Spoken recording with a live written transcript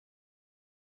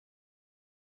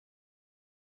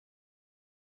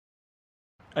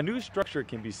A new structure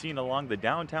can be seen along the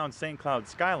downtown St. Cloud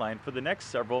skyline for the next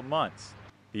several months.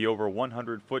 The over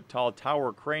 100-foot tall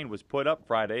tower crane was put up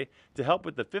Friday to help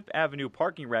with the Fifth Avenue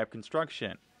parking ramp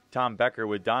construction. Tom Becker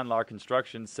with Donlar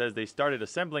Construction says they started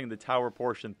assembling the tower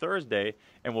portion Thursday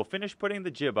and will finish putting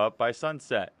the jib up by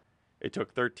sunset. It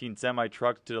took 13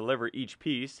 semi-trucks to deliver each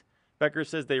piece. Becker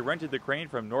says they rented the crane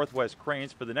from Northwest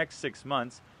Cranes for the next 6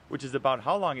 months, which is about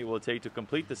how long it will take to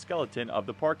complete the skeleton of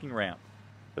the parking ramp.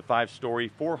 The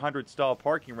 5-story, 400-stall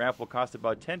parking ramp will cost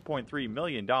about $10.3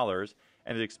 million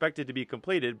and is expected to be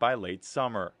completed by late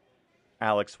summer.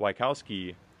 Alex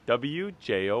Wykowski,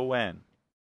 WJON.